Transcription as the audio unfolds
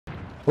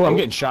Oh, I'm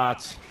getting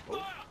shots.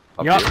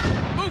 Yup.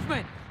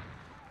 Movement.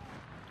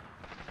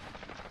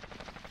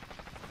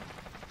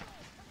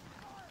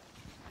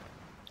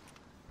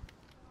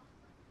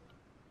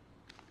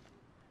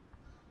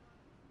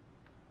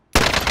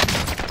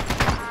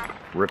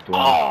 Ripped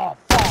one. Oh,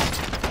 fuck.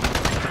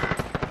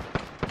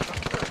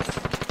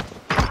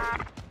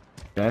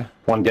 Okay.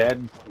 One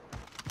dead.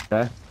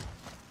 Okay.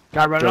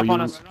 Guy running Joe, up on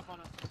you- us.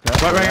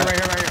 Okay. Right here.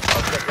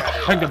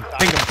 Ping him.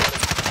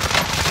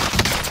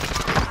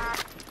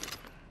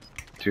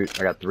 Two.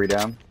 I got 3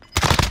 down.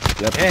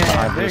 Yep. Yeah,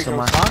 behind there me you go,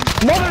 somewhere. son.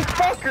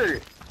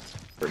 Motherfucker!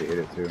 Already hit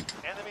it too.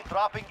 Enemy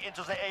dropping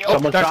into the AO. Oh,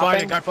 Someone guy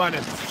shopping? flying.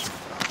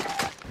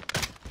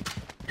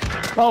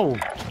 Oh,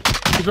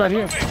 he's right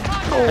here.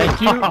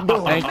 Thank you.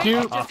 Thank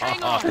you. Just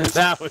hang on.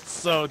 That was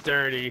so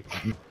dirty.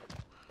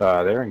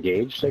 They're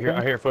engaged. I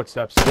hear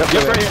footsteps. Yep, Yep,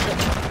 yep. right here.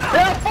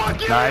 Yeah,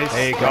 fuck you! Nice.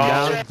 There you go.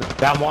 Down.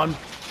 Down one.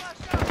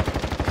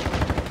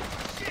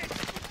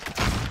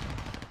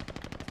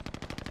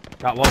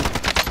 Got one.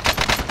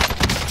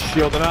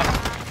 Shielding up.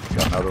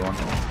 Got another one.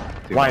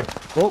 Two. Wipe.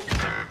 Oh.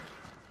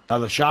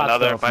 Another shot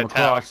Another though, from by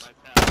tower. across.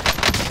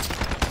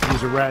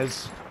 Use a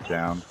res.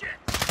 Down.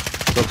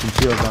 Broke some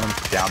shields on him.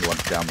 Down one.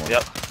 Down one.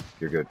 Yep.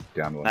 You're good.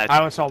 Down one. Nice. I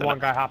only saw one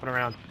guy hopping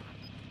around.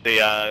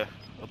 The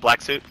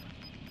black suit.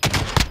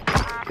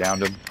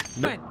 Downed him.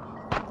 Movement.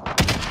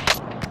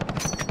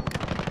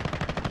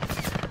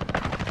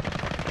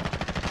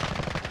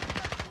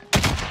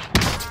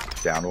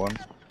 Down one.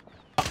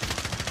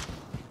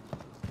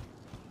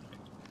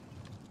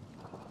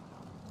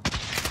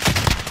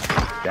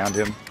 Downed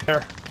him.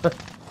 There.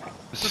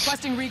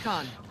 Requesting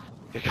recon.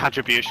 Your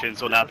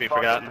contributions will not be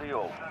forgotten.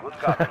 Good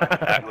copy.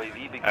 UAV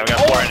We beginning.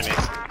 got 4 enemies.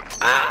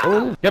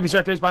 Oh. Yep, he's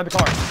right there. He's behind the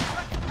car.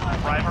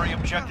 Primary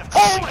objective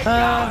complete.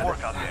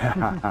 Work out there.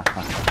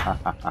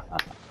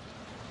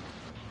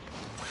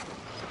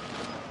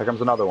 Here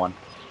comes another one.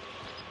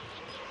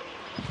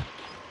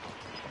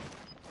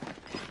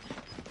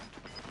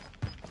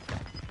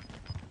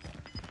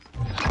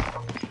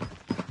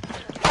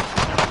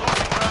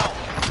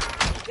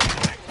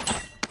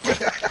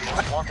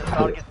 Want the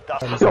target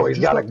dust. Oh, he's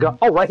got a gun.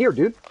 Oh, right here,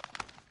 dude.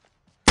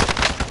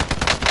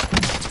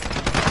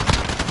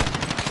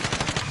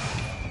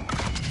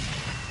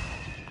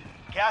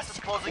 Gas is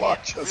closing in.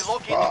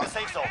 Relocating the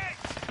safe zone.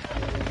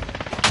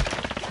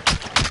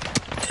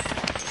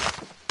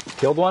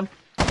 Killed one.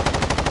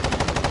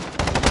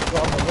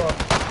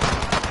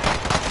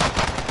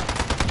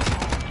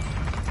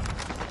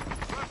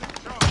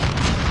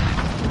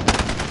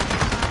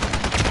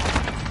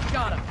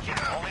 Got him.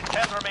 Only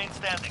 10 remain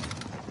standing.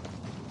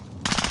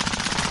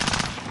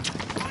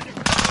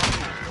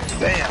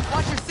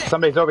 Watch your six.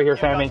 Somebody's over here,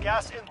 Inbound Sammy.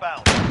 gas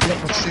inbound.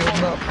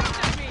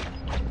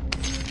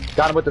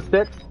 Got him with the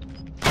stick.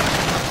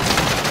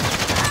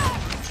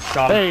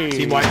 Got him. Hey.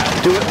 Team white.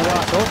 Do it.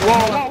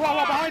 Whoa.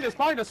 Whoa,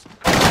 behind us.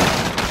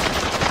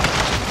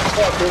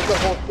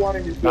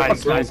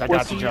 Nice, I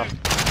got you, Joe.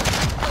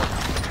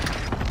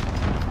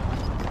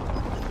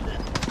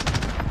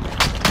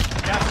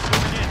 Gas is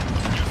moving in.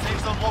 New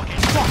safe zone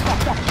located.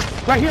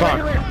 Right here.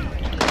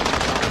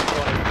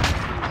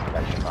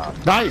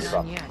 Nice.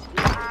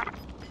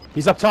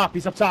 He's up top.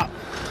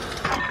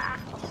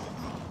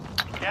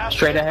 Gas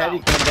Straight ahead, he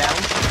inbound. came down.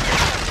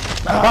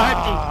 Behind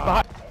me.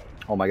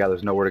 Oh my God,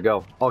 there's nowhere to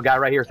go. Oh, guy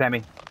right here,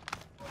 Sammy.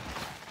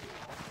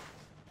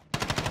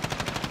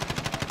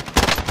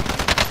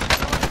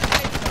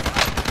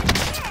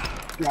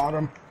 Got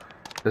him.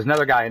 There's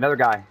another guy.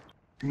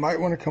 You might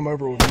want to come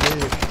over with me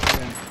if you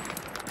can.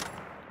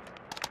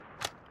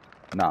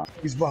 No.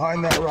 He's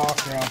behind that rock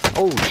now.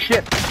 Oh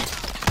shit.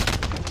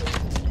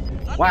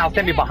 Wow,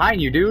 Sammy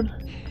behind you, dude.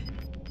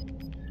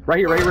 Right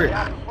here.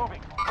 Gas is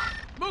moving.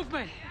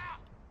 Movement.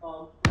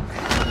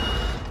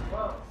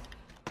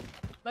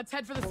 Let's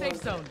head for the safe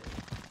zone.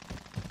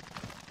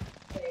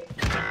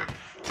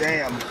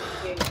 Damn.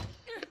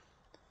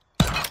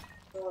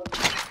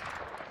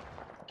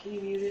 Can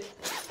you mute it?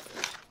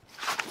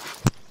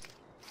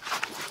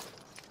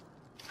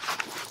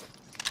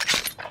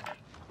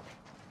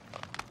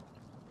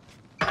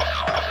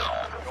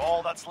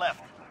 All that's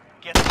left.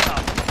 Get it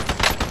done.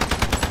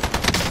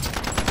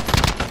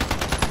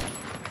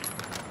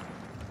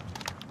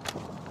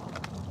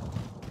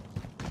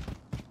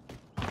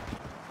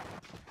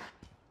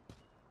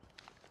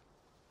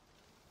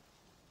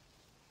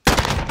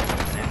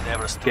 They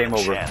never stood Game a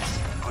over. chance.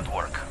 Good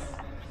work.